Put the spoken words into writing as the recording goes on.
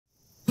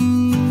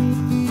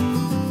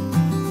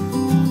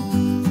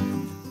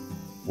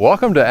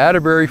Welcome to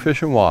Atterbury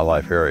Fish and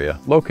Wildlife Area,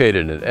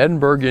 located in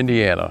Edinburgh,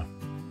 Indiana.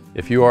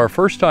 If you are a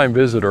first-time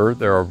visitor,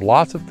 there are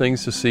lots of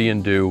things to see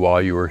and do while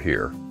you are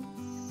here.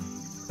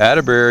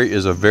 Atterbury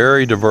is a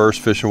very diverse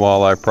fish and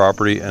wildlife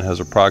property and has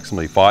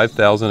approximately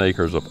 5,000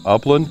 acres of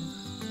upland,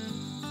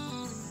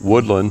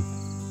 woodland,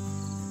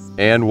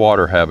 and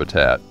water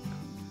habitat.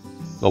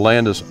 The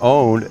land is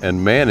owned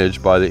and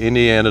managed by the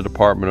Indiana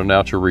Department of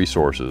Natural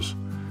Resources.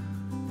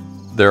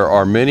 There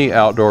are many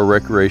outdoor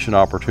recreation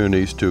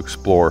opportunities to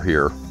explore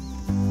here.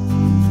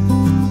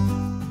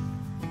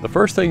 The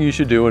first thing you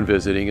should do when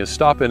visiting is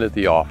stop in at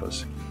the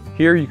office.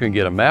 Here you can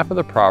get a map of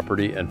the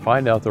property and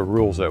find out the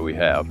rules that we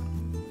have.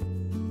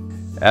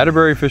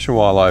 Atterbury Fish and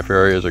Wildlife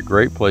Area is a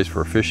great place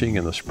for fishing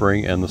in the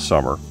spring and the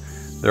summer.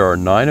 There are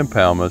 9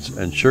 impoundments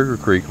and Sugar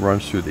Creek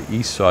runs through the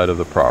east side of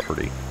the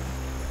property.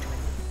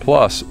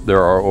 Plus,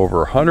 there are over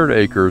 100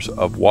 acres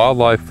of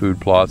wildlife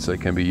food plots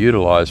that can be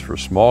utilized for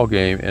small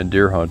game and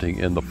deer hunting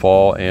in the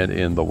fall and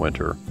in the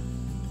winter.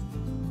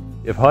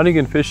 If hunting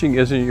and fishing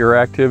isn't your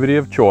activity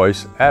of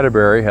choice,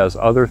 Atterbury has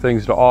other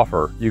things to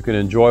offer. You can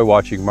enjoy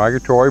watching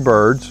migratory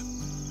birds,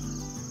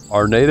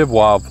 our native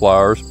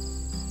wildflowers,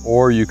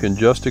 or you can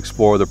just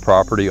explore the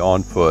property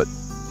on foot.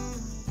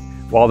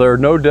 While there are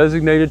no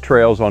designated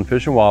trails on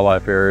fish and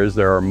wildlife areas,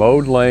 there are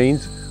mowed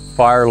lanes,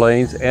 fire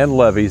lanes, and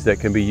levees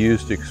that can be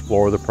used to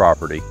explore the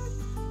property.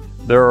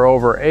 There are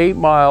over 8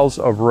 miles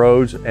of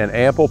roads and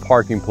ample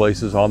parking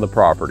places on the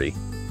property.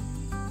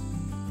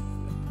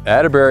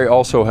 Atterbury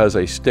also has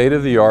a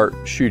state-of-the-art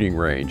shooting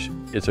range.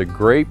 It's a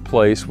great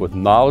place with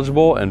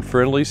knowledgeable and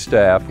friendly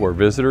staff where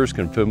visitors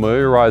can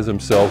familiarize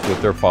themselves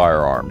with their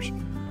firearms.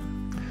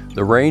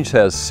 The range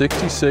has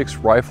 66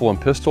 rifle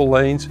and pistol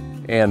lanes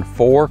and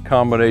 4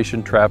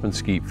 combination trap and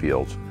skeet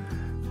fields.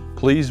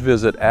 Please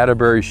visit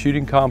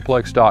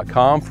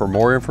AtterburyShootingComplex.com for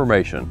more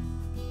information.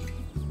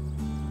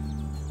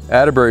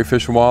 Atterbury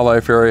Fish and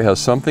Wildlife Area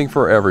has something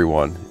for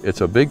everyone.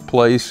 It's a big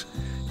place.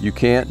 You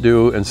can't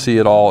do and see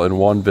it all in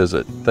one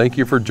visit. Thank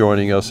you for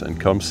joining us and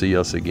come see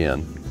us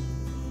again.